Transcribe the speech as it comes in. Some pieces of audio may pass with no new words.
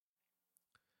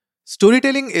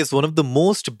Storytelling is one of the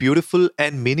most beautiful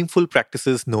and meaningful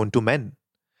practices known to men.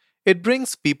 It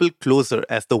brings people closer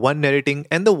as the one narrating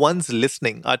and the ones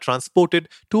listening are transported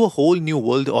to a whole new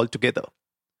world altogether.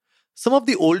 Some of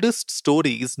the oldest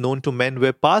stories known to men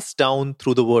were passed down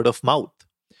through the word of mouth.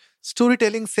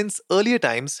 Storytelling since earlier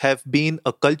times have been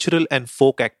a cultural and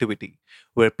folk activity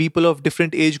where people of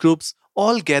different age groups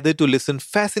all gather to listen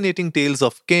fascinating tales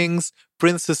of kings,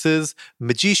 princesses,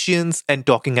 magicians and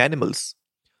talking animals.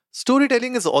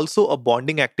 Storytelling is also a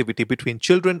bonding activity between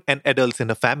children and adults in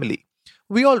a family.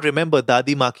 We all remember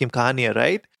Dadi Maa Ki Kahaniyan,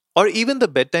 right? Or even the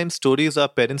bedtime stories our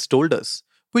parents told us,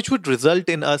 which would result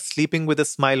in us sleeping with a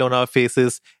smile on our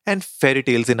faces and fairy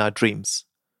tales in our dreams.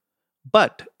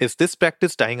 But is this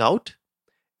practice dying out?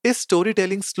 Is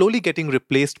storytelling slowly getting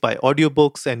replaced by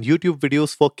audiobooks and YouTube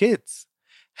videos for kids?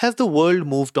 Has the world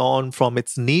moved on from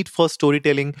its need for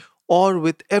storytelling, or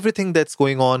with everything that's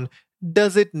going on,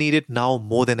 does it need it now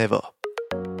more than ever?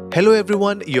 Hello,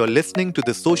 everyone. You're listening to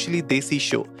the Socially Desi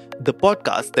Show, the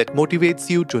podcast that motivates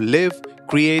you to live,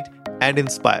 create, and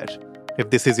inspire.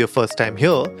 If this is your first time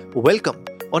here, welcome.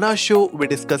 On our show, we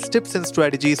discuss tips and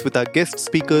strategies with our guest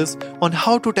speakers on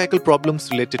how to tackle problems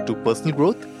related to personal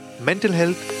growth, mental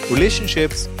health,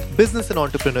 relationships, business and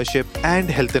entrepreneurship, and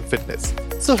health and fitness.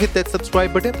 So hit that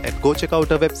subscribe button and go check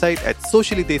out our website at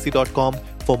sociallydesi.com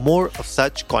for more of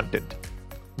such content.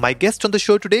 My guest on the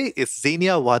show today is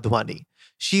Zenia Wadhwani.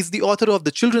 She's the author of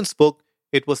the children's book,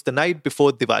 It Was the Night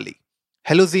Before Diwali.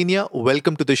 Hello, Zenia.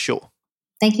 Welcome to the show.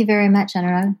 Thank you very much,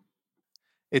 Anurag.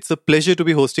 It's a pleasure to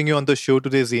be hosting you on the show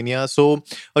today, Zenia. So,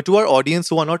 to our audience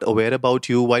who are not aware about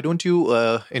you, why don't you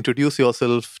introduce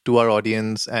yourself to our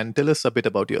audience and tell us a bit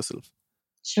about yourself?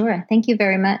 Sure. Thank you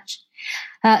very much.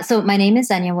 So my name is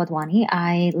Zenia Wadhwani.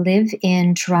 I live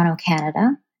in Toronto,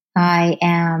 Canada. I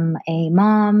am a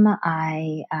mom.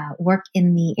 I work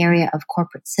in the area of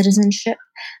corporate citizenship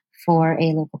for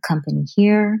a local company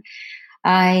here.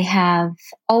 I have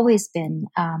always been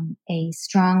a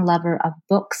strong lover of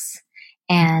books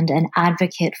and an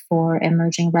advocate for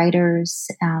emerging writers,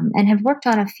 and have worked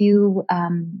on a few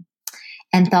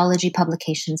anthology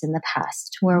publications in the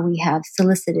past where we have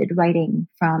solicited writing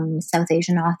from South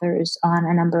Asian authors on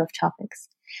a number of topics,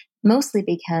 mostly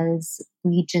because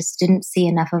we just didn't see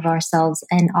enough of ourselves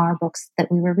in our books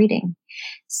that we were reading.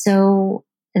 So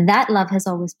that love has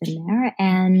always been there.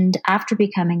 And after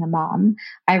becoming a mom,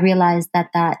 I realized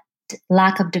that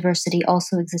lack of diversity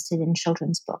also existed in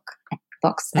children's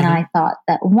books. And I thought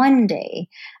that one day,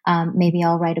 maybe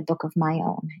I'll write a book of my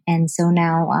own. And so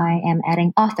now I am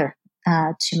adding author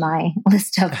to my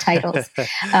list of titles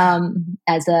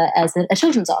as a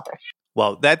children's author.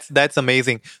 Wow, that's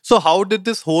amazing. So how did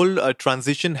this whole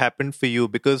transition happen for you?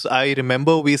 Because I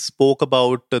remember we spoke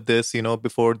about this,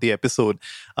 before the episode,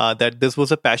 that this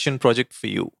was a passion project for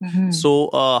you. Mm-hmm.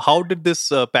 So how did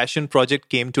this passion project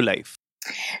came to life?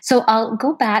 So I'll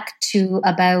go back to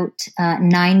about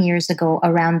 9 years ago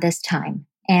around this time.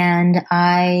 And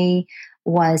I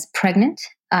was pregnant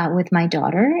with my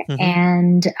daughter. Mm-hmm.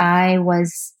 And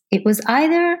it was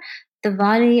either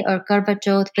Diwali or Karva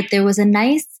Chauth, but there was a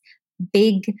nice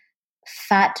big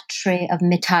fat tray of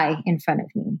mithai in front of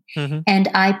me. Mm-hmm. And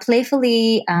I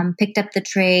playfully picked up the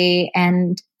tray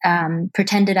and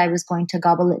pretended I was going to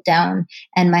gobble it down.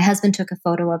 And my husband took a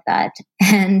photo of that.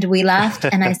 And we laughed.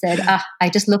 And I said, I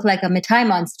just look like a mithai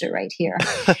monster right here.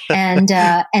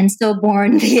 And so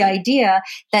born the idea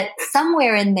that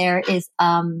somewhere in there is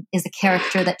a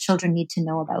character that children need to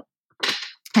know about.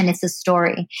 And it's a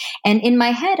story. And in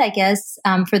my head, I guess,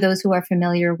 for those who are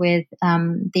familiar with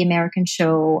the American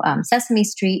show Sesame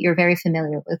Street, you're very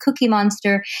familiar with Cookie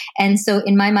Monster. And so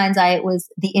in my mind's eye, it was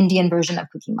the Indian version of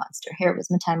Cookie Monster. Here it was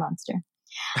Mithai Monster.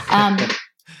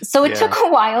 So it took a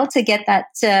while to get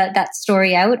that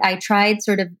story out. I tried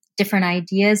sort of different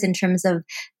ideas in terms of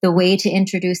the way to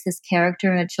introduce this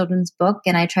character in a children's book.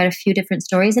 And I tried a few different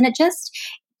stories. And it just,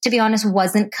 to be honest,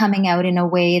 wasn't coming out in a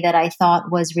way that I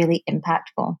thought was really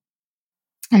impactful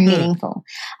and meaningful.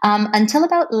 Until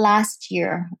about last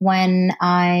year, when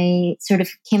I sort of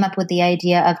came up with the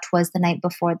idea of 'Twas the Night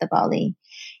Before Diwali.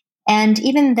 And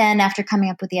even then, after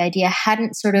coming up with the idea,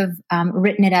 hadn't sort of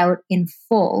written it out in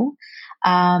full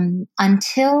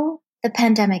until the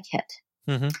pandemic hit.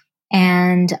 Mm-hmm.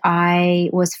 And I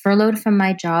was furloughed from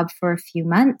my job for a few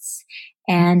months.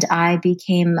 And I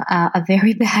became a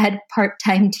very bad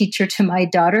part-time teacher to my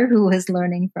daughter who was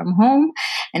learning from home.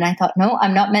 And I thought, no,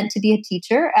 I'm not meant to be a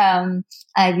teacher.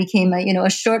 I became a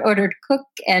short-ordered cook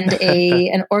and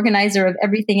an organizer of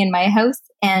everything in my house.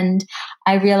 And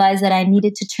I realized that I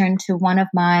needed to turn to one of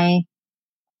my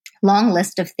long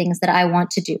list of things that I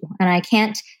want to do. And I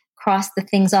can't cross the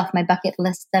things off my bucket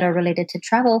list that are related to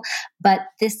travel. But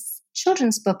this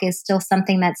children's book is still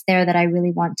something that's there that I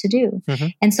really want to do. Mm-hmm.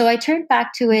 And so I turned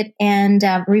back to it and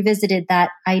revisited that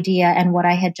idea and what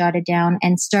I had jotted down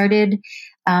and started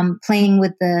playing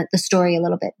with the story a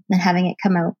little bit and having it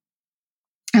come out.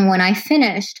 And when I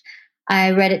finished,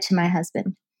 I read it to my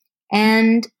husband,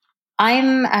 and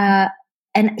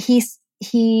and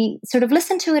he sort of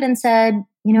listened to it and said,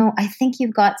 I think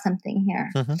you've got something here.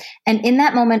 Mm-hmm. And in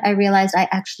that moment, I realized I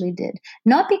actually did.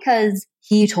 Not because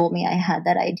he told me I had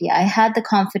that idea. I had the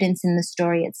confidence in the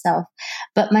story itself.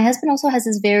 But my husband also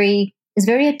is very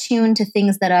attuned to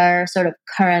things that are sort of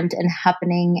current and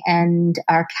happening and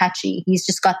are catchy. He's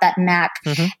just got that knack.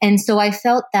 Mm-hmm. And so I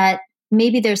felt that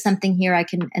maybe there's something here I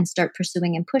can and start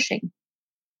pursuing and pushing.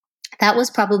 That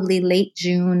was probably late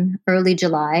June, early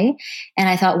July. And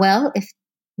I thought, well, if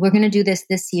we're going to do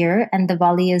this year and the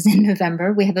Diwali is in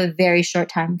November, we have a very short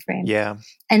time frame. Yeah.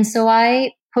 And so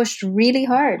I pushed really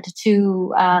hard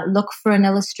to look for an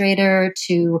illustrator,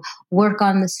 to work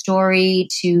on the story,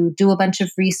 to do a bunch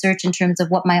of research in terms of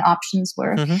what my options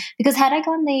were. Mm-hmm. Because had I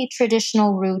gone the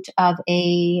traditional route of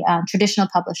a traditional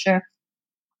publisher,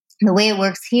 the way it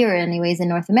works here, anyways, in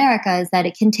North America, is that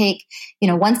it can take,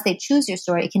 once they choose your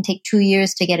story, it can take 2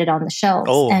 years to get it on the shelves.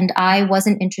 Oh. And I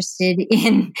wasn't interested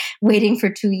in waiting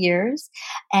for 2 years.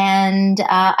 And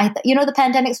the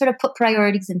pandemic sort of put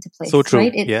priorities into place. So true.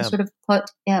 Right? It sort of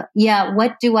put,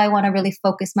 what do I want to really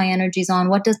focus my energies on?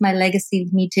 What does my legacy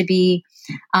need to be?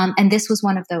 And this was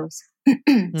one of those.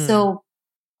 So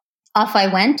off I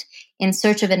went in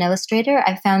search of an illustrator.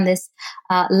 I found this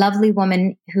lovely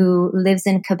woman who lives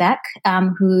in Quebec,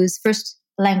 whose first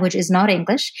language is not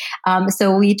English.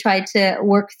 So we tried to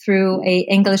work through a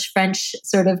English-French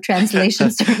sort of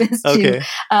translation service to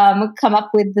come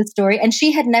up with the story. And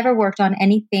she had never worked on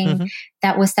anything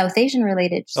that was South Asian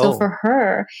related. So for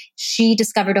her, she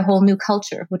discovered a whole new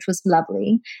culture, which was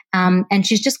lovely. And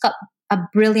she's just got a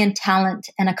brilliant talent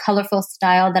and a colorful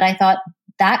style that I thought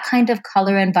that kind of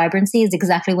color and vibrancy is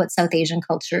exactly what South Asian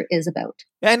culture is about.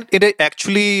 And it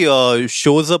actually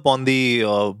shows up on the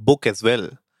book as well.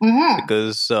 Mm-hmm.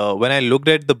 Because when I looked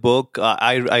at the book,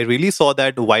 I really saw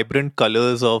that vibrant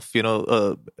colors of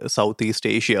Southeast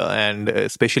Asia and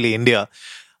especially India.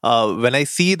 When I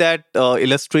see that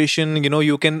illustration,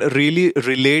 you can really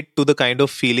relate to the kind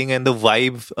of feeling and the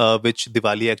vibe which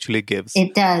Diwali actually gives.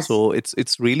 It does. So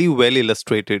it's really well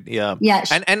illustrated. Yeah. Yeah.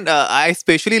 And I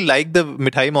especially like the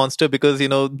Mithai monster because,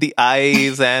 the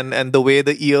eyes and the way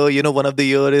the ear, one of the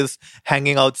ear is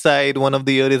hanging outside, one of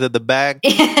the ear is at the back.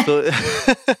 So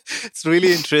it's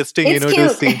really interesting, it's to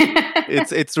cute. see.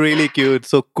 It's really cute.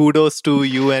 So kudos to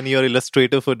you and your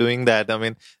illustrator for doing that. I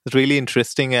mean, it's really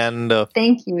interesting and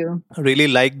thank you. Really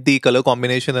like the color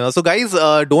combination. And also, guys,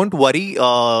 don't worry.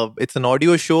 It's an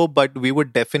audio show, but we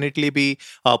would definitely be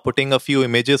putting a few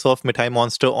images of Mithai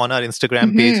Monster on our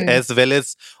Instagram page as well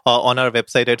as on our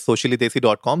website at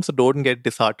sociallydesi.com. So don't get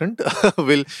disheartened.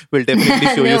 we'll definitely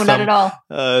show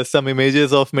you some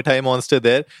images of Mithai Monster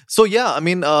there. So yeah, I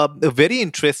mean, very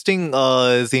interesting,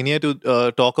 Zenia,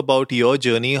 to talk about your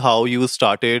journey, how you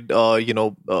started,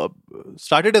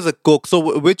 started as a cook.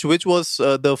 So which was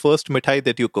the first mithai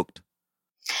that you cooked?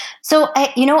 So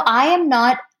I am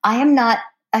not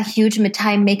a huge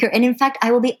mithai maker, and in fact,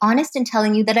 I will be honest in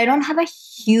telling you that I don't have a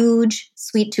huge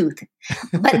sweet tooth.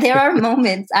 But there are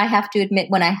moments, I have to admit,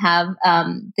 when I have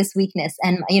this weakness.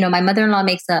 And my mother-in-law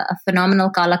makes a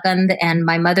phenomenal kalakand, and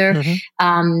my mother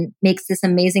makes this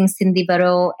amazing sindhi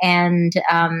varo and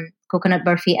coconut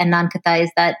burfi and naan katais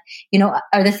that,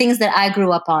 are the things that I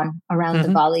grew up on around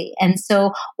Diwali. And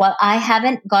so while I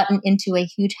haven't gotten into a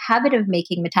huge habit of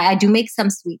making mithai, I do make some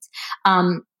sweets.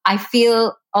 I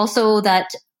feel also that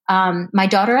my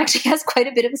daughter actually has quite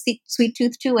a bit of a sweet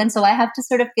tooth too. And so I have to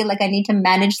sort of feel like I need to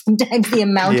manage sometimes the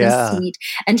amount of sweet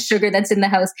and sugar that's in the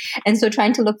house. And so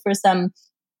trying to look for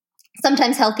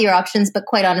sometimes healthier options, but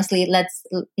quite honestly,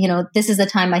 this is a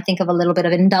time I think of a little bit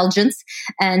of indulgence,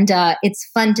 and it's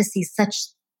fun to see such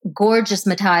gorgeous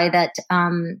mithai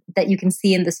that you can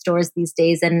see in the stores these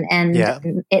days, and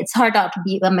it's hard not to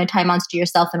be a mithai monster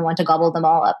yourself and want to gobble them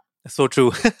all up. So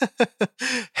true.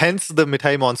 Hence the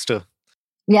Mithai Monster.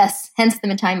 Yes, hence the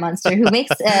Mithai Monster, who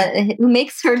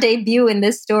makes her debut in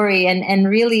this story and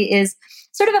really is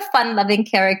sort of a fun-loving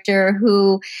character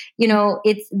who,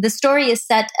 it's the story is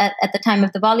set at the time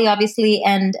of the volley, obviously,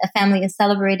 and a family is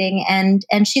celebrating, and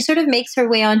she sort of makes her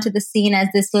way onto the scene as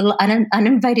this little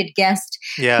uninvited guest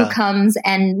who comes,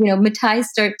 and mithais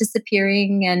start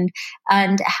disappearing, and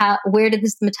where did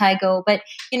this mithai go? But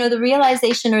the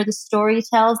realization or the story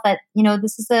tells that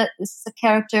this is a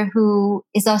character who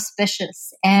is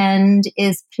auspicious and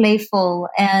is playful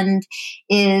and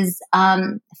is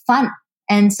fun.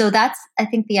 And so that's, I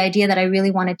think, the idea that I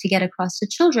really wanted to get across to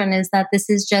children, is that this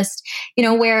is just,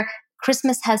 where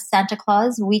Christmas has Santa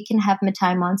Claus, we can have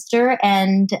Mithai Monster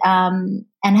and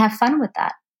have fun with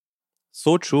that.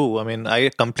 So true. I mean, I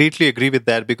completely agree with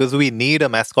that, because we need a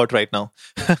mascot right now.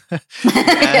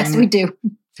 Yes, we do.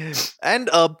 And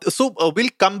so we'll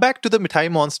come back to the Mithai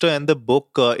Monster and the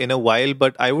book in a while,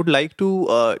 but I would like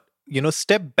to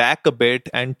step back a bit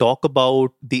and talk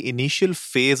about the initial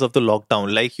phase of the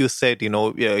lockdown. Like you said, you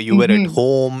were at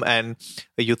home and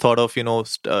you thought of,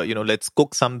 let's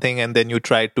cook something, and then you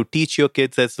tried to teach your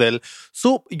kids as well.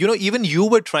 So, even you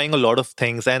were trying a lot of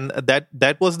things, and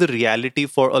that was the reality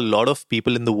for a lot of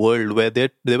people in the world, where they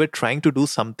were trying to do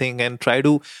something and try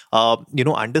to,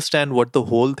 understand what the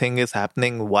whole thing is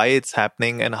happening, why it's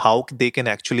happening, and how they can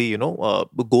actually,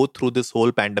 go through this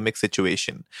whole pandemic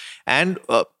situation. And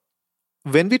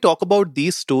when we talk about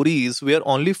these stories, we are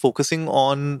only focusing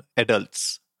on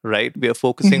adults, right? We are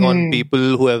focusing on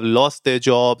people who have lost their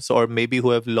jobs, or maybe who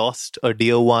have lost a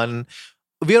dear one.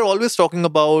 We are always talking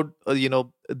about,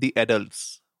 the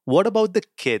adults. What about the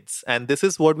kids? And this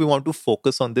is what we want to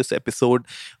focus on this episode,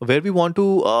 where we want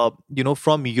to,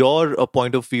 from your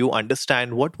point of view,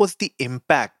 understand what was the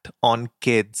impact on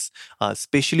kids,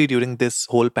 especially during this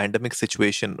whole pandemic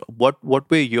situation. What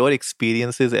were your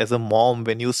experiences as a mom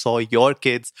when you saw your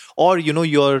kids, or,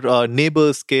 your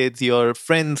neighbors' kids, your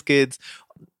friends' kids?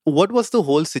 What was the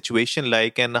whole situation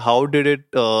like, and how did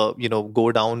it,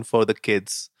 go down for the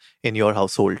kids in your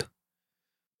household?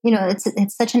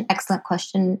 It's such an excellent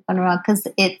question, Anurag, because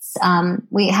it's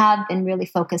we have been really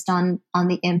focused on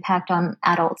the impact on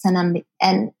adults and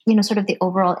sort of the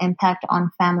overall impact on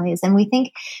families, and we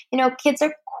think kids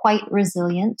are quite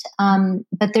resilient,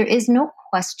 but there is no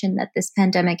question that this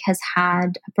pandemic has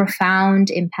had a profound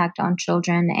impact on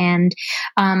children, and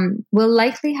will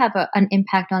likely have an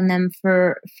impact on them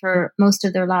for most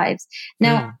of their lives.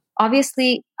 Now,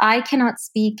 obviously, I cannot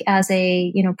speak as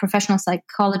a professional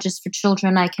psychologist for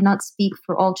children. I cannot speak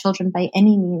for all children by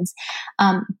any means,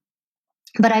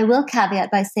 but I will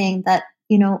caveat by saying that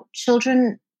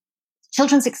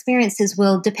children's experiences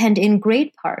will depend in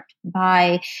great part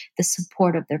by the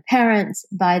support of their parents,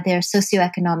 by their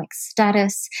socioeconomic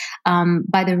status,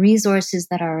 by the resources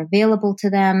that are available to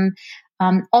them.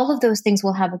 All of those things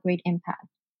will have a great impact.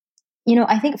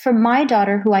 I think for my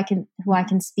daughter, who I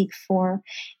can speak for,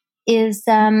 is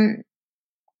I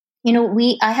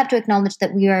have to acknowledge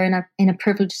that we are in a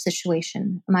privileged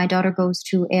situation. My daughter goes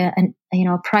to a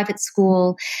private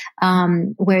school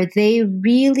where they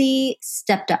really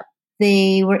stepped up.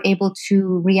 They were able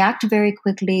to react very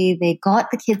quickly. They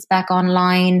got the kids back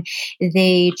online.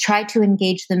 They tried to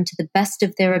engage them to the best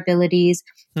of their abilities.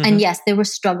 And yes, there were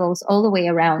struggles all the way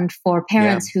around for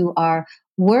parents who are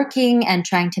working and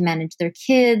trying to manage their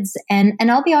kids. And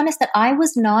I'll be honest that I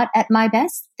was not at my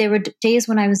best. There were days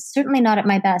when I was certainly not at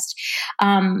my best,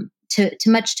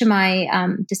 much to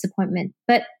my disappointment.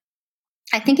 But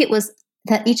I think it was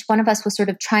that each one of us was sort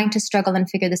of trying to struggle and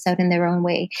figure this out in their own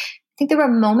way. I think there were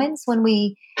moments when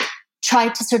we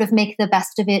tried to sort of make the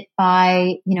best of it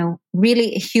by, really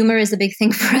humor is a big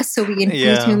thing for us. So we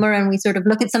infuse humor, and we sort of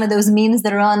look at some of those memes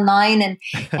that are online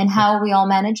and how are we all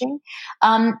managing.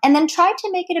 And then try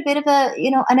to make it a bit of a,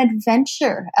 an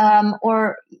adventure,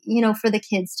 or, for the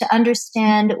kids to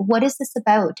understand what is this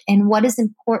about and what is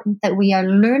important that we are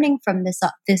learning from this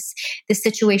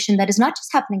situation that is not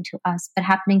just happening to us, but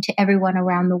happening to everyone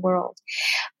around the world.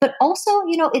 But also,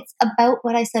 it's about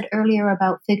what I said earlier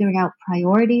about figuring out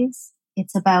priorities.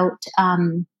 It's about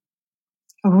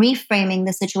reframing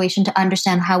the situation to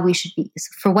understand how we should be,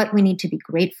 for what we need to be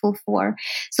grateful for.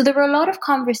 So there were a lot of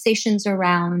conversations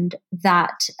around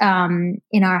that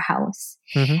in our house.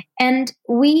 And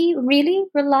we really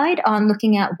relied on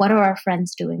looking at what are our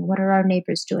friends doing? What are our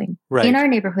neighbors doing? Right. In our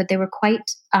neighborhood, they were quite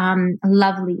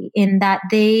lovely in that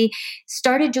they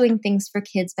started doing things for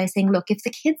kids by saying, look, if the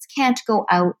kids can't go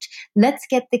out, let's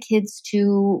get the kids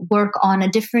to work on a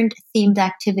different themed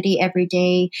activity every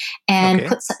day and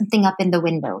put something up in the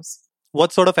windows.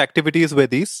 What sort of activities were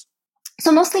these?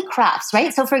 So mostly crafts,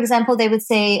 right? So for example, they would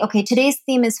say, okay, today's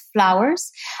theme is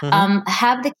flowers. Mm-hmm.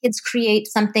 Have the kids create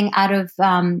something out of,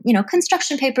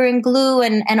 construction paper and glue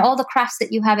and all the crafts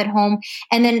that you have at home.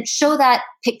 And then show that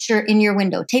picture in your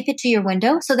window, tape it to your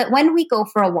window so that when we go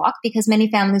for a walk, because many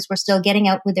families were still getting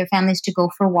out with their families to go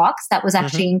for walks, that was Mm-hmm.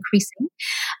 actually increasing.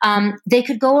 They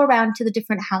could go around to the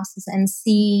different houses and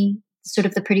see sort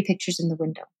of the pretty pictures in the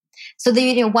window. So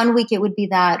one week it would be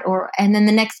that, and then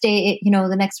the next day,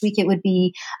 the next week it would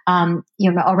be,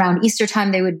 around Easter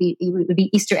time, it would be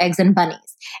Easter eggs and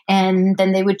bunnies. And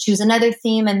then they would choose another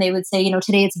theme and they would say,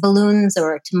 today it's balloons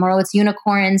or tomorrow it's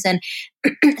unicorns. And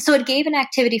so it gave an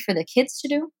activity for the kids to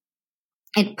do.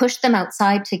 It pushed them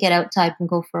outside to get outside and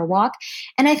go for a walk.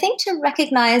 And I think to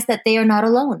recognize that they are not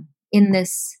alone in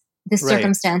this Right.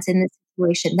 circumstance, in this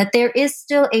situation, that there is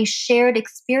still a shared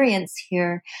experience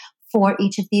here for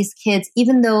each of these kids,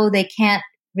 even though they can't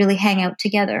really hang out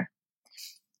together.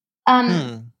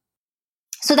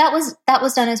 So that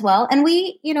was done as well. And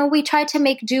we tried to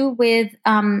make do with,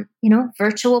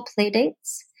 virtual play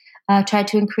dates, tried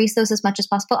to increase those as much as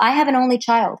possible. I have an only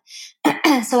child.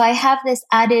 So I have this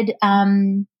added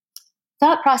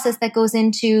thought process that goes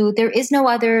into, there is no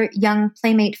other young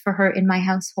playmate for her in my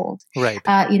household. Right.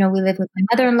 We live with my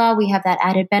mother-in-law. We have that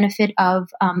added benefit of,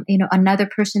 another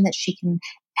person that she can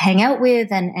hang out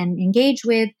with and engage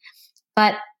with.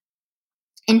 But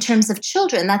in terms of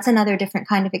children, that's another different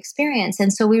kind of experience.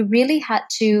 And so we really had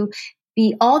to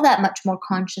be all that much more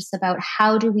conscious about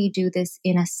how do we do this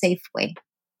in a safe way.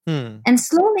 And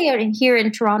slowly here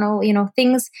in Toronto,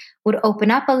 things would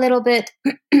open up a little bit.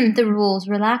 The rules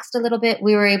relaxed a little bit.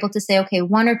 We were able to say, okay,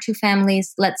 1 or 2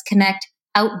 families, let's connect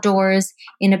outdoors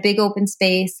in a big open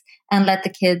space and let the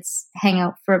kids hang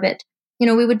out for a bit.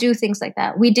 We would do things like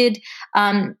that. We did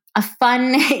a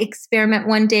fun experiment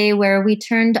one day where we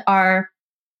turned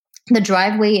the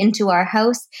driveway into our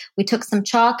house. We took some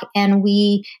chalk and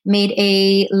we made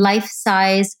a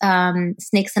life-size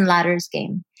snakes and ladders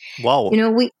game. Wow.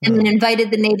 We and then invited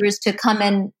the neighbors to come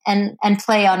in and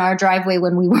play on our driveway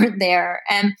when we weren't there.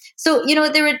 And so,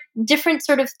 there were different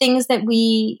sort of things that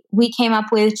we came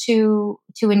up with to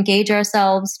engage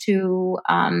ourselves, to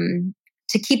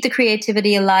keep the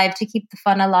creativity alive, to keep the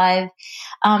fun alive,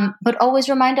 but always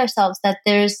remind ourselves that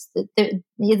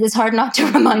it's hard not to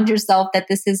remind yourself that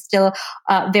this is still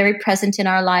very present in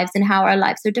our lives and how our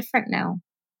lives are different now.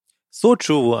 So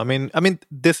true. I mean,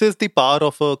 this is the power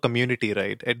of a community,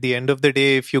 right? At the end of the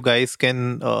day, if you guys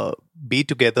can be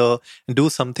together and do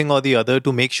something or the other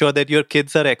to make sure that your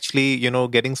kids are actually,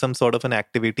 getting some sort of an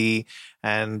activity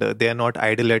and they are not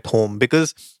idle at home.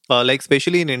 Because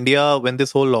especially in India, when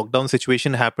this whole lockdown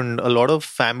situation happened, a lot of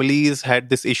families had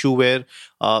this issue where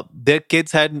their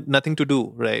kids had nothing to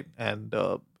do, right? And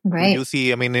Right. you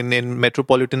see, in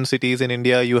metropolitan cities in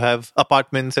India, you have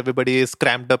apartments, everybody is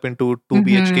cramped up into 2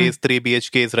 BHKs, 3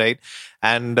 BHKs, right?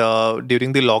 And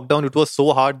during the lockdown, it was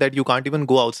so hard that you can't even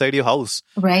go outside your house.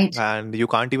 Right. And you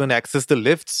can't even access the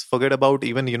lifts. Forget about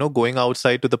even, going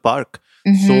outside to the park.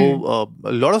 So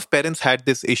a lot of parents had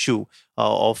this issue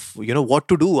of, what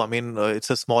to do. It's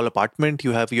a small apartment.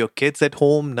 You have your kids at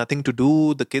home, nothing to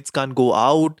do. The kids can't go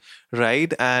out,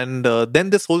 right? And then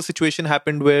this whole situation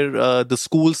happened where the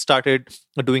schools started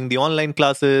doing the online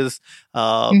classes.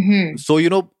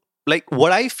 So,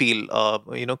 what I feel,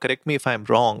 correct me if I'm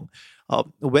wrong,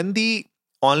 when the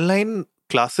online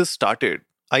classes started,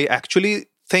 I actually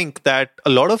think that a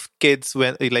lot of kids,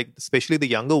 especially the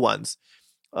younger ones,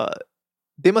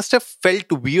 they must have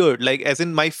felt weird. As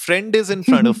in, my friend is in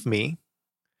front of me,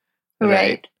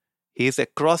 right? He's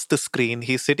across the screen.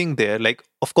 He's sitting there.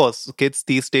 Of course, kids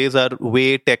these days are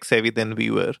way tech savvy than we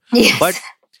were. Yes, but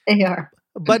they are.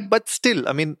 But still,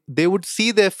 they would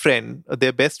see their friend,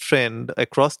 their best friend,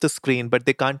 across the screen, but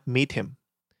they can't meet him,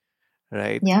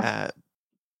 right? Yeah.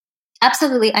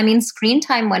 Absolutely. Screen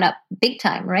time went up big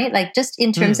time, right? Just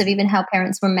in terms of even how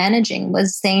parents were managing,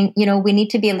 was saying, we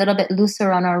need to be a little bit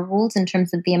looser on our rules in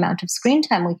terms of the amount of screen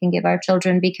time we can give our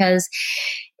children, because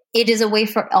it is a way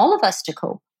for all of us to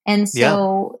cope. And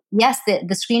so, yes,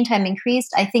 the screen time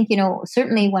increased. I think,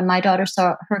 certainly when my daughter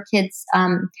saw her kids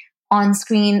on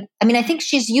screen, I think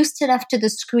she's used enough to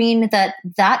the screen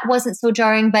that wasn't so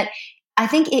jarring, but I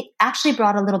think it actually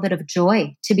brought a little bit of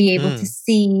joy to be able to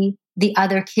see the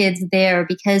other kids there,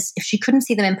 because if she couldn't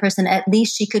see them in person, at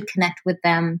least she could connect with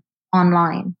them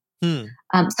online.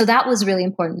 So that was really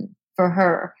important for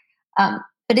her.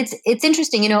 But it's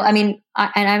interesting, and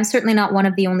I'm certainly not one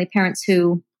of the only parents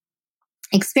who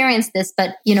experienced this,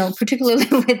 but particularly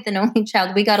with an only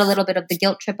child, we got a little bit of the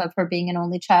guilt trip of her being an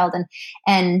only child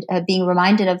and being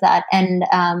reminded of that, and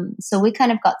so we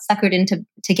kind of got suckered into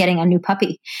getting a new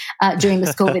puppy during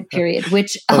this COVID period,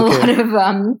 which a lot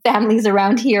of families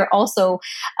around here also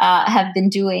have been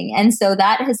doing, and so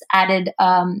that has added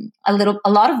a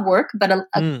lot of work, but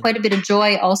quite a bit of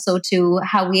joy also to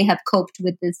how we have coped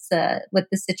with this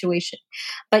situation.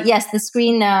 But yes, the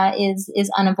screen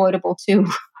is unavoidable too.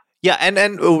 Yeah,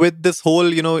 and with this whole,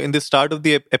 in the start of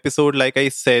the episode, like I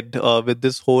said, with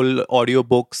this whole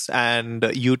audiobooks and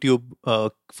YouTube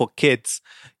for kids,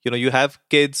 you have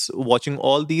kids watching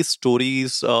all these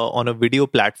stories on a video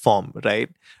platform, right?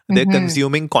 They're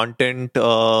consuming content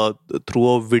through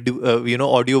a video,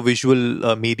 audio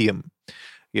visual medium,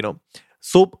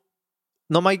 So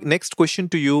now my next question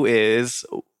to you is,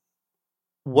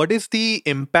 what is the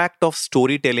impact of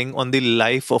storytelling on the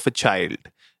life of a child?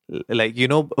 Like,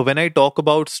 when I talk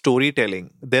about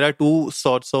storytelling, there are two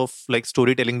sorts of like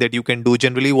storytelling that you can do.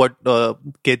 Generally, what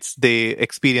kids they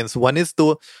experience, one is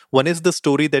the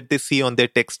story that they see on their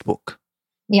textbook,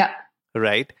 yeah,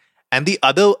 right? And the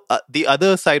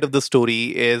other side of the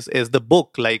story is the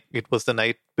book, like it was the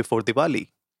night before Diwali.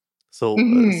 So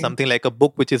something like a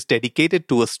book which is dedicated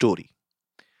to a story,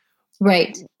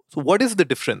 right? So what is the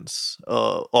difference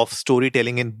of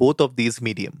storytelling in both of these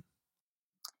medium?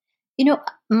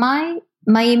 My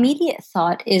immediate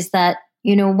thought is that,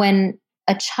 when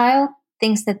a child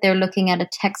thinks that they're looking at a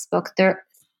textbook,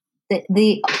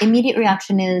 the immediate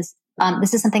reaction is,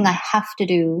 this is something I have to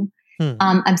do.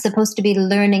 I'm supposed to be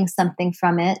learning something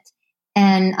from it,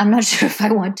 and I'm not sure if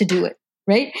I want to do it.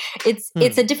 Right?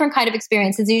 It's a different kind of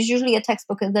experience. It's usually a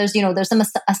textbook. There's some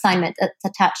assignment that's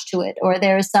attached to it, or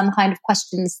there's some kind of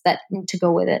questions that need to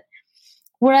go with it.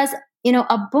 Whereas,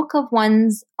 a book of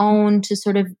one's own to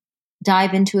sort of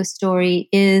dive into a story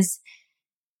is,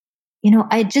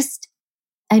 I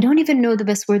don't even know the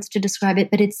best words to describe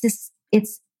it, but it's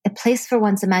a place for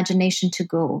one's imagination to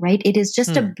go, right? It is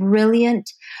just a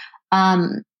brilliant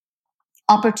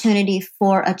opportunity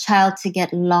for a child to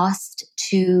get lost,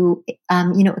 to,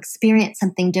 experience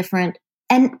something different.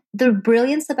 And the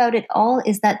brilliance about it all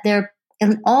is that they're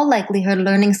in all likelihood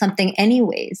learning something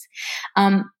anyways,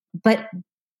 but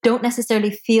don't necessarily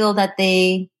feel that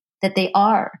they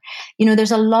are.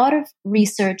 There's a lot of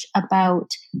research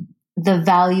about the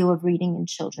value of reading in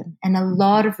children, and a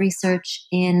lot of research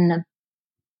in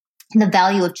the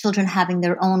value of children having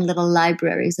their own little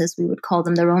libraries, as we would call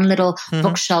them, their own little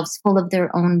bookshelves full of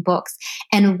their own books,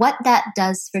 and what that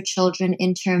does for children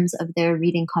in terms of their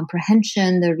reading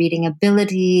comprehension, their reading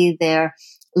ability, their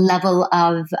level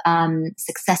of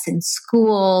success in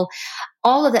school,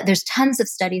 all of that. There's tons of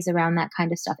studies around that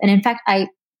kind of stuff. And in fact,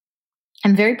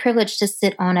 I'm very privileged to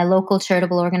sit on a local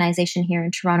charitable organization here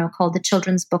in Toronto called the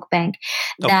Children's Book Bank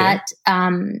that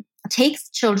takes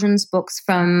children's books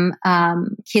from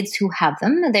kids who have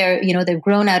them. They've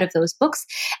grown out of those books,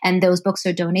 and those books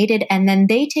are donated. And then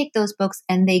they take those books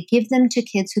and they give them to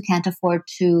kids who can't afford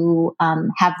to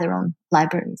have their own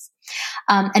libraries.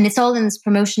 And it's all in this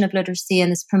promotion of literacy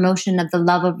and this promotion of the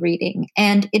love of reading.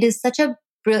 And it is such a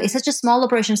small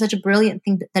operation, such a brilliant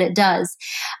thing that it does.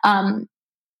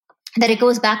 That it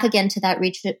goes back again to that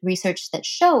research that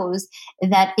shows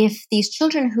that if these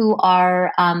children who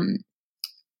are,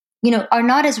 are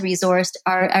not as resourced,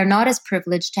 are not as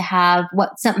privileged to have what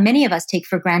many of us take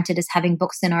for granted as having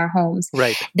books in our homes,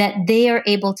 right? That they are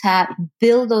able to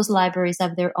build those libraries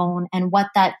of their own, and what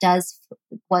that does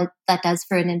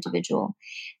for an individual.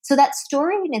 So that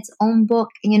story in its own book,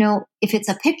 if it's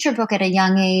a picture book at a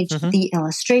young age, the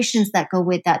illustrations that go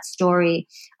with that story,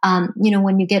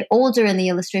 when you get older and the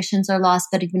illustrations are lost,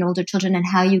 but even older children, and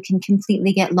how you can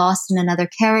completely get lost in another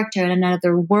character, in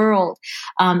another world.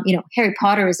 Harry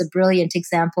Potter is a brilliant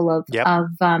example of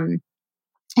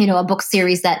a book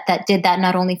series that did that,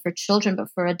 not only for children but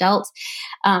for adults.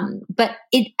 But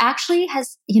it actually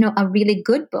has, a really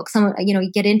good book. Someone,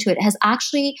 you get into it, has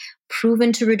actually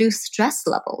proven to reduce stress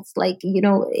levels. Like,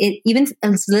 it even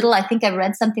as little, I think I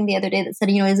read something the other day that said,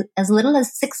 as little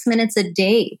as 6 minutes a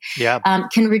day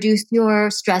can reduce your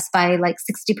stress by like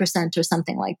 60% or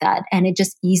something like that. And it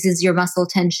just eases your muscle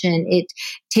tension. It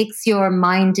takes your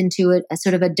mind into a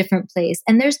sort of a different place.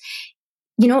 And there's,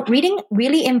 reading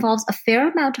really involves a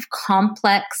fair amount of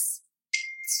complex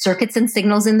circuits and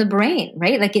signals in the brain,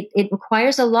 right? Like it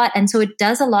requires a lot. And so it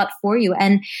does a lot for you.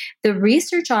 And the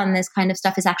research on this kind of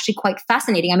stuff is actually quite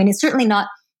fascinating. I mean, it's certainly not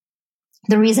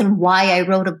the reason why I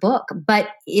wrote a book, but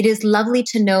it is lovely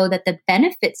to know that the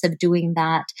benefits of doing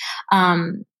that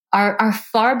are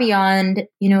far beyond,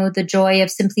 the joy of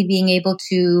simply being able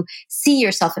to see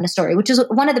yourself in a story, which is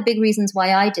one of the big reasons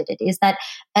why I did it, is that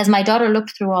as my daughter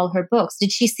looked through all her books,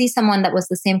 did she see someone that was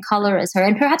the same color as her?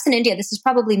 And perhaps in India, this is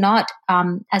probably not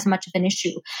as much of an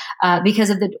issue because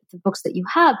of the books that you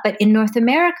have. But in North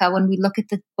America, when we look at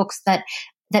the books that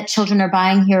children are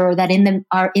buying here or that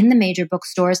are in the major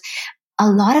bookstores, a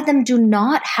lot of them do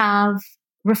not have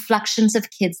reflections of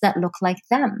kids that look like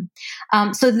them.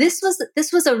 So this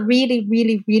was a really,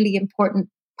 really, really important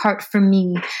part for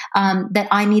me, that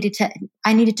I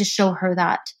needed to show her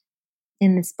that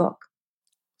in this book.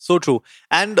 So true.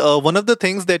 And one of the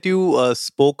things that you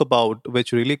spoke about,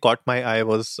 which really caught my eye,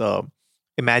 was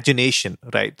imagination,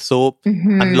 right? So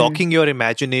unlocking your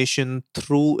imagination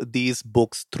through these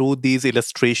books, through these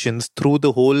illustrations, through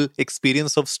the whole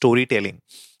experience of storytelling.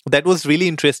 That was really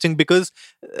interesting because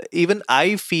even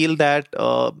I feel that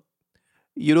the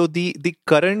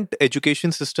current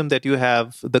education system that you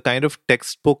have, the kind of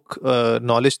textbook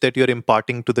knowledge that you're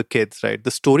imparting to the kids, right? The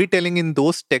storytelling in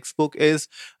those textbook is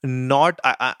not,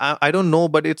 I don't know,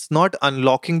 but it's not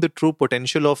unlocking the true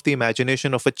potential of the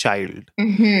imagination of a child.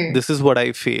 This is what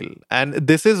I feel. And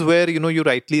this is where, you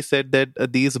rightly said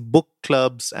that these book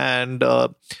clubs and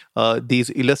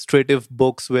these illustrative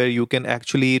books where you can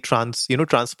actually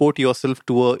transport yourself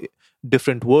to a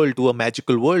different world, to a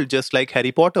magical world, just like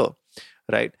Harry Potter.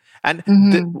 Right. And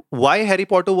why Harry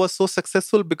Potter was so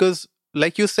successful? Because,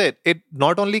 like you said, it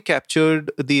not only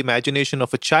captured the imagination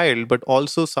of a child, but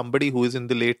also somebody who is in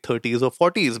the late 30s or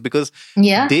 40s, because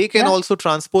they can also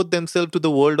transport themselves to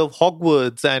the world of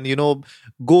Hogwarts and,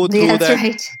 go through that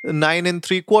right. 9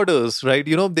 3/4, right?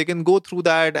 They can go through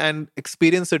that and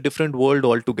experience a different world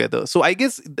altogether. So I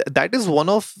guess that is one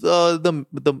of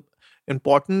the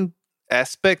important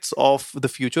aspects of the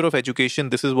future of education.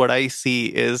 This is what I see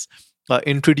is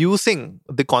introducing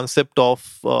the concept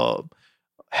of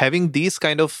having these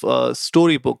kind of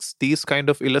storybooks, these kind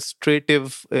of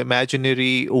illustrative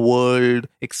imaginary world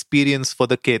experience for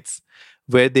the kids,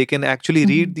 where they can actually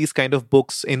read these kind of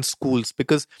books in schools.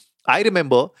 Because I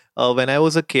remember when I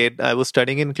was a kid, I was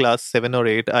studying in class 7 or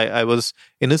 8. I was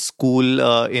in a school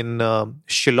in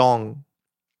Shillong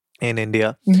in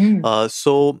India.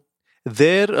 So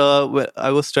there, I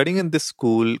was studying in this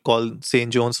school called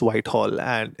St. John's Whitehall,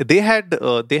 and they had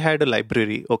a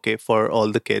library, okay, for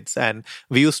all the kids, and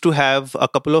we used to have a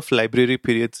couple of library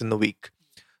periods in the week.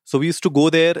 So we used to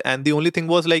go there, and the only thing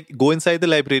was like go inside the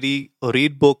library,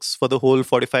 read books for the whole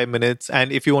 45 minutes,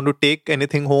 and if you want to take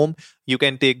anything home, you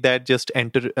can take that. Just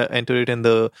enter it in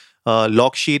the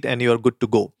log sheet, and you're good to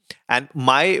go. And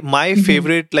my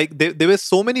favorite, like there were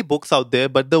so many books out there,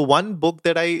 but the one book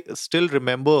that I still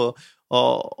remember,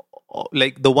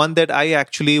 like the one that I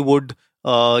actually would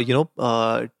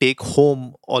take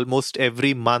home almost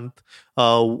every month,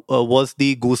 was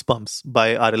the Goosebumps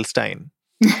by R.L. Stein.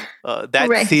 That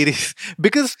right. series,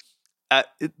 because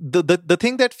the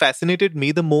thing that fascinated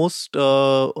me the most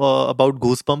about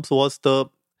Goosebumps was the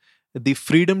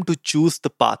freedom to choose the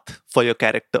path for your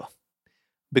character,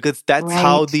 because that's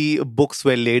how the books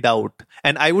were laid out.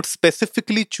 And I would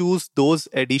specifically choose those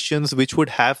editions which would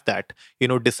have that,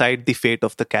 decide the fate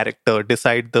of the character,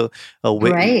 decide the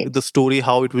way, the story,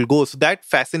 how it will go. So that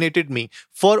fascinated me.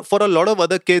 For a lot of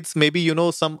other kids, maybe,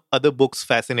 some other books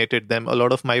fascinated them. A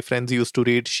lot of my friends used to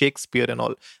read Shakespeare and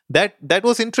all. That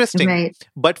was interesting. Right.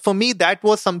 But for me, that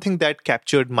was something that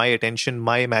captured my attention,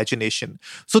 my imagination.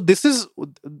 So this is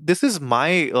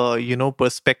my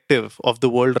perspective of the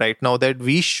world right now, that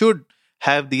we should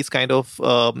have these kind of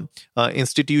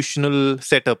institutional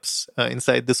setups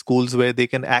inside the schools where they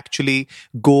can actually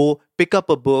go pick up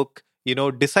a book,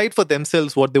 decide for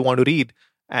themselves what they want to read,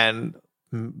 and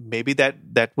maybe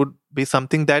that would be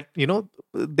something that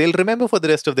they'll remember for the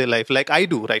rest of their life, like I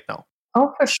do right now.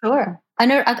 Oh, for sure. I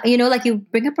know, like you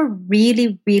bring up a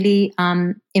really, really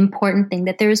important thing,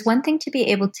 that there is one thing to be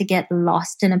able to get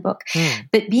lost in a book,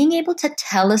 but being able to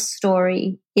tell a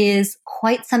story is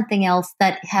quite something else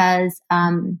that has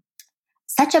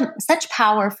such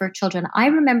power for children. I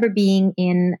remember being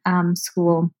in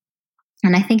school,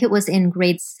 and I think it was in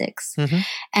grade 6,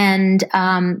 and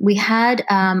we had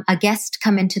a guest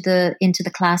come into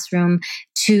the classroom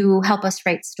to help us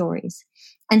write stories.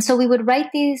 And so we would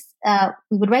write these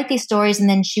stories, and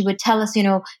then she would tell us,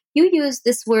 you use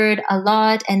this word a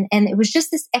lot, and it was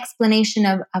just this explanation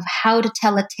of how to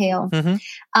tell a tale.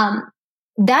 I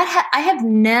have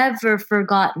never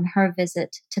forgotten her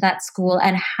visit to that school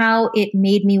and how it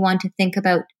made me want to think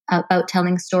about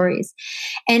telling stories.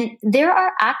 And there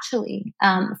are actually,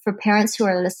 for parents who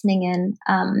are listening in,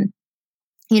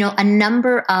 a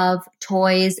number of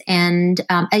toys, and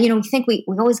we think we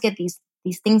always get these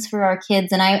these things for our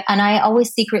kids. And I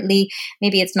always secretly,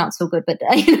 maybe it's not so good, but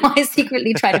I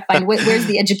secretly try to find where's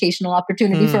the educational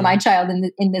opportunity for my child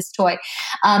in this toy.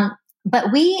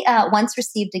 But we once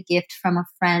received a gift from a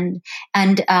friend,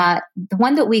 and the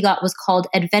one that we got was called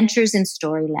Adventures in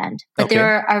Storyland. But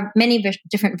there are many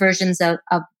different versions of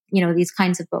these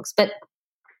kinds of books. But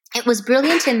it was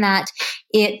brilliant in that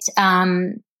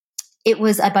it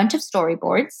was a bunch of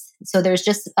storyboards. So there's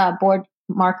just board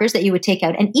markers that you would take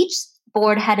out, and each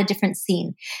board had a different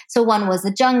scene. So one was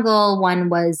the jungle, one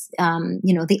was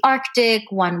the Arctic,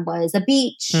 one was a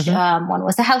beach, one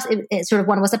was a house,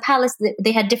 one was a palace.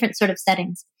 They had different sort of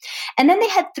settings. And then they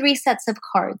had 3 sets of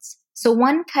cards. So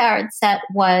one card set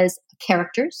was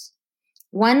characters,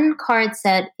 one card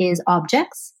set is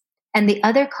objects, and the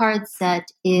other card set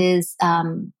is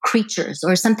creatures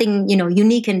or something,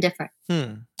 unique and different.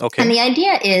 Okay. And the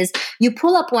idea is you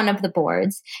pull up one of the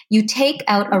boards, you take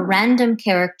out a random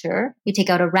character, you take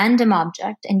out a random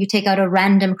object, and you take out a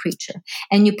random creature,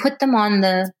 and you put them on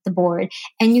the board,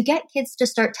 and you get kids to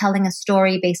start telling a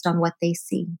story based on what they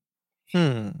see.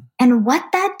 And what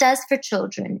that does for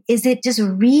children is it just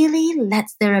really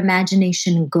lets their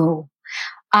imagination go.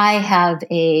 I have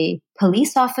a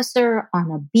police officer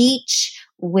on a beach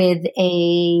with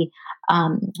a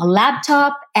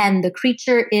laptop, and the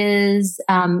creature is,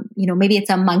 maybe it's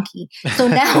a monkey. So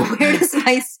now where does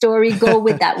my story go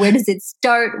with that? Where does it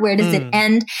start? Where does it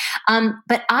end?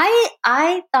 But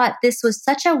I thought this was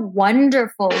such a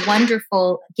wonderful,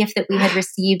 wonderful gift that we had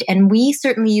received. And we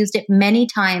certainly used it many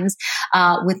times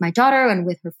with my daughter and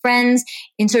with her friends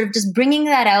in sort of just bringing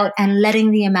that out and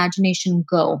letting the imagination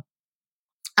go.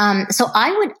 So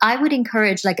I would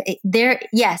encourage,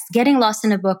 getting lost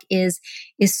in a book is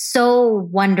so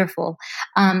wonderful.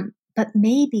 But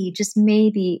maybe, just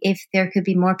maybe, if there could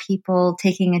be more people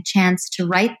taking a chance to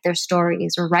write their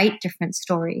stories or write different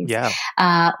stories,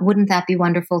 wouldn't that be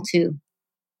wonderful too?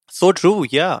 So true,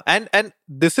 yeah. And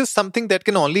this is something that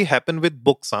can only happen with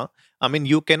books, huh? I mean,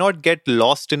 you cannot get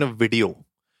lost in a video.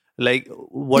 Like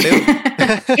whatever,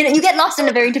 you get lost in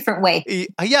a very different way.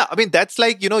 Yeah, I mean that's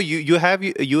like you have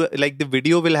like the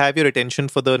video will have your attention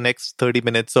for the next 30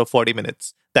 minutes or 40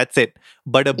 minutes. That's it.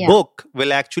 But a book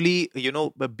will actually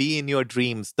be in your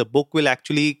dreams. The book will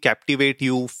actually captivate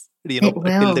you,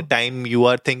 till the time you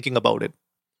are thinking about it,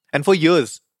 and for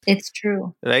years. It's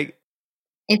true, right?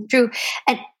 It's true,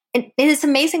 and it is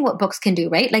amazing what books can do,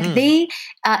 right? Like they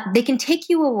can take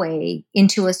you away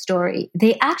into a story.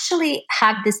 They actually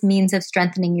have this means of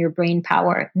strengthening your brain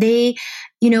power. They,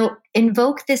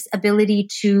 invoke this ability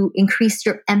to increase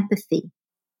your empathy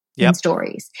in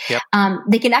stories. Yep.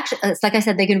 They can actually, it's like I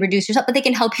said, they can reduce yourself, but they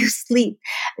can help you sleep.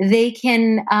 They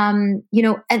can, and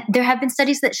there have been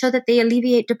studies that show that they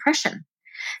alleviate depression.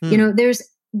 They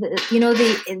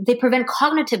prevent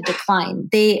cognitive decline.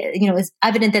 It's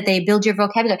evident that they build your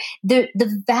vocabulary. The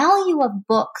value of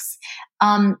books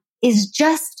is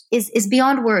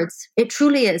beyond words. It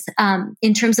truly is,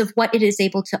 in terms of what it is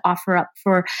able to offer up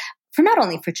for not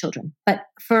only for children, but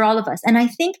for all of us. And I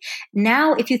think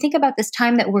now, if you think about this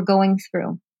time that we're going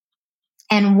through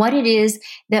and what it is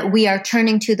that we are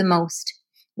turning to the most,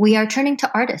 we are turning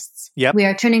to artists. Yep. We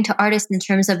are turning to artists in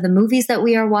terms of the movies that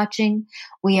we are watching.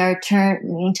 We are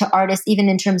turning to artists even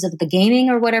in terms of the gaming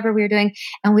or whatever we're doing.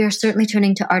 And we are certainly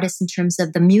turning to artists in terms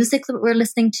of the music that we're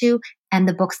listening to and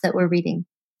the books that we're reading.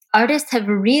 Artists have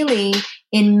really,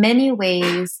 in many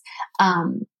ways,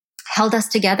 held us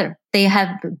together. They have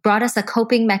brought us a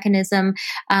coping mechanism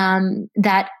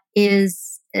that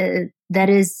is very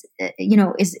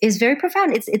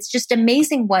profound. It's just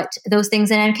amazing what those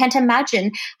things, and I can't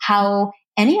imagine how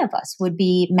any of us would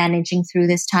be managing through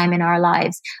this time in our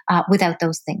lives without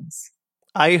those things.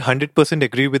 I 100%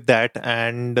 agree with that.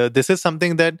 And this is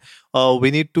something that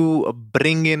we need to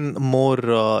bring in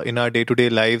more in our day-to-day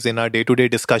lives, in our day-to-day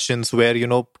discussions where,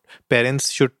 parents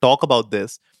should talk about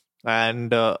this.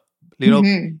 And,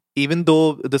 even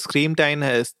though the screen time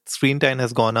has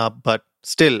gone up, but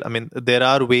still, I mean, there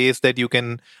are ways that you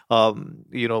can,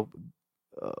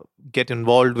 get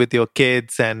involved with your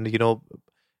kids and,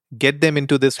 get them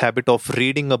into this habit of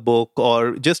reading a book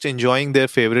or just enjoying their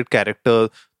favorite character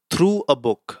through a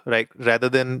book, right? Rather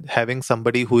than having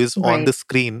somebody who is on the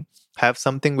screen, have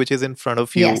something which is in front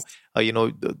of you,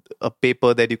 a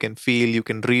paper that you can feel, you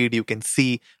can read, you can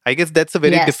see. I guess that's a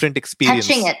very different experience.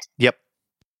 Touching it. Yep.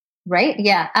 Right?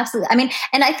 Yeah, absolutely. I mean,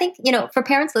 and I think, for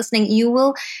parents listening, you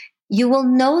will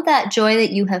know that joy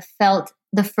that you have felt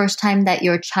the first time that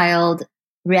your child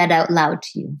read out loud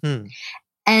to you.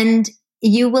 And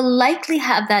you will likely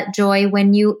have that joy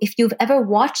if you've ever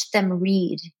watched them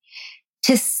read,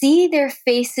 to see their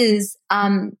faces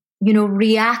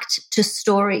react to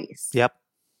stories. Yep.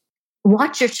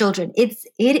 Watch your children. It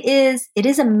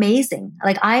is amazing.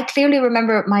 Like, I clearly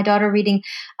remember my daughter reading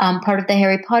part of the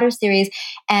Harry Potter series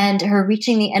and her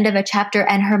reaching the end of a chapter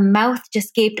and her mouth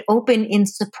just gaped open in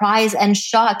surprise and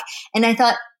shock. And I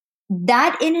thought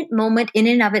that moment in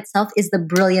and of itself is the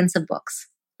brilliance of books,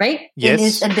 right? Yes. In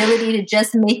its ability to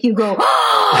just make you go,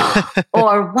 oh,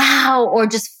 or wow, or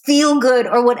just feel good,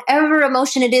 or whatever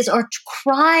emotion it is, or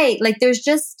cry. Like, there's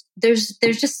just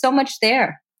so much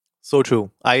there. So true.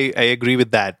 I agree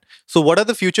with that. So what are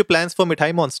the future plans for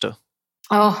Mithai Monster?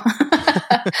 Oh,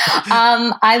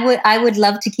 I would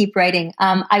love to keep writing.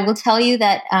 I will tell you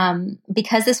that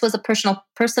because this was a personal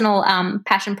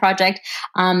passion project,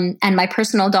 and my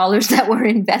personal dollars that were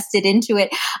invested into it,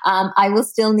 I will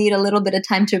still need a little bit of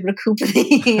time to recoup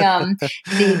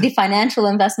the financial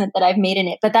investment that I've made in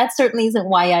it. But that certainly isn't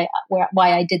why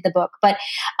I did the book. But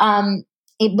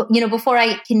before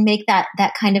I can make that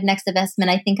kind of next investment,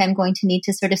 I think I'm going to need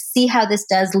to sort of see how this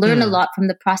does, learn a lot from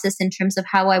the process in terms of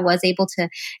how I was able to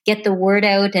get the word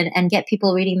out and get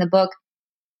people reading the book.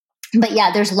 But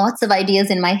yeah, there's lots of ideas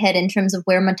in my head in terms of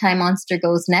where Mithai Monster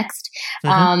goes next.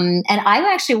 And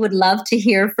I actually would love to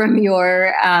hear from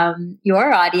your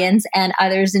audience and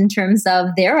others in terms of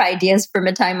their ideas for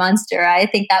Mithai Monster. I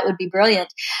think that would be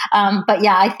brilliant. But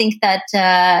yeah, I think that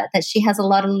she has a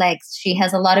lot of legs. She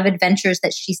has a lot of adventures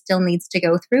that she still needs to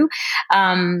go through.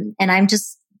 And I'm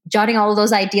just jotting all of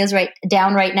those ideas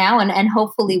down right now, and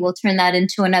hopefully we'll turn that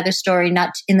into another story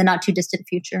in the not too distant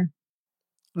future.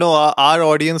 No, our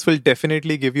audience will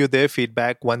definitely give you their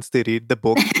feedback once they read the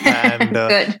book. And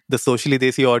the Socially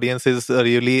Desi audience is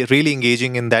really, really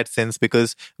engaging in that sense,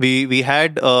 because we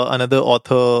had another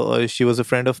author. She was a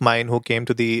friend of mine who came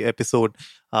to the episode.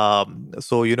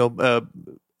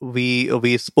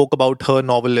 We spoke about her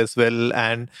novel as well.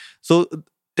 And so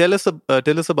tell us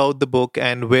about the book,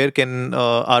 and where can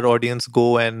our audience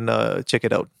go and check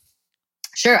it out?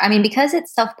 Sure. I mean, because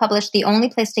it's self-published, the only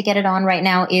place to get it on right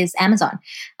now is Amazon.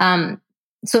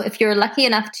 So if you're lucky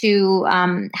enough to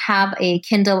have a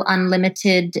Kindle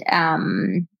Unlimited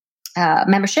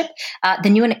membership,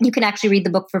 then you can actually read the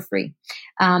book for free.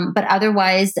 But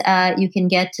otherwise, you can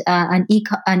get an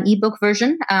ebook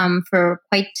version for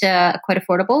quite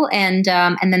affordable, and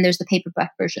then there's the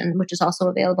paperback version, which is also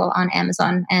available on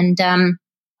Amazon. And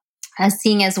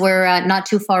seeing as we're not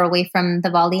too far away from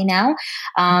Diwali now,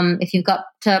 if you've got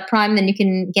Prime, then you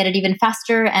can get it even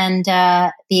faster and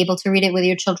be able to read it with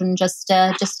your children just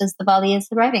as Diwali is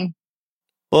arriving.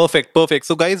 Perfect.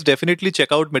 So guys, definitely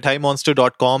check out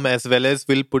mithaimonster.com, as well as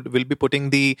we'll be putting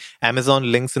the Amazon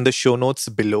links in the show notes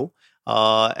below.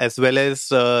 As well as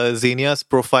Zenia's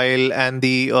profile and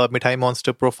the Mithai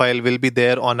Monster profile will be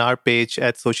there on our page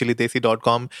at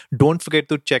sociallydesi.com. Don't forget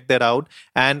to check that out.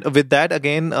 And with that,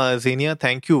 again, Zenia,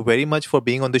 thank you very much for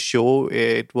being on the show.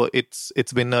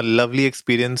 It's been a lovely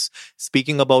experience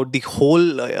speaking about the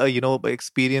whole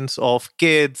experience of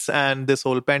kids and this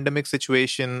whole pandemic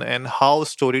situation and how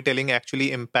storytelling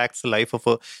actually impacts the life of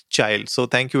a child. So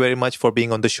thank you very much for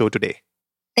being on the show today.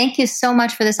 Thank you so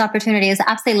much for this opportunity. It was an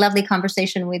absolutely lovely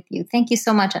conversation with you. Thank you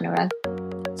so much, Anurag.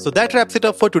 So that wraps it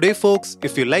up for today, folks.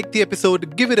 If you liked the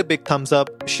episode, give it a big thumbs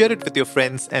up, share it with your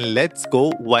friends, and let's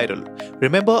go viral.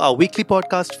 Remember, our weekly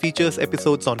podcast features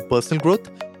episodes on personal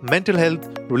growth, mental health,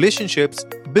 relationships,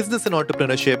 business and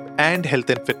entrepreneurship, and health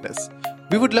and fitness.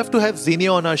 We would love to have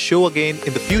Zenia on our show again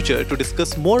in the future to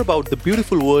discuss more about the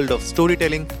beautiful world of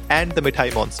storytelling and the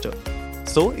Mithai Monster.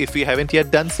 So if you haven't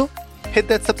yet done so, hit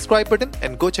that subscribe button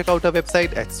and go check out our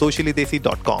website at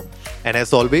sociallydesi.com. And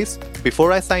as always,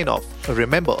 before I sign off,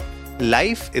 remember,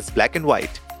 life is black and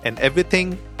white and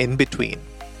everything in between.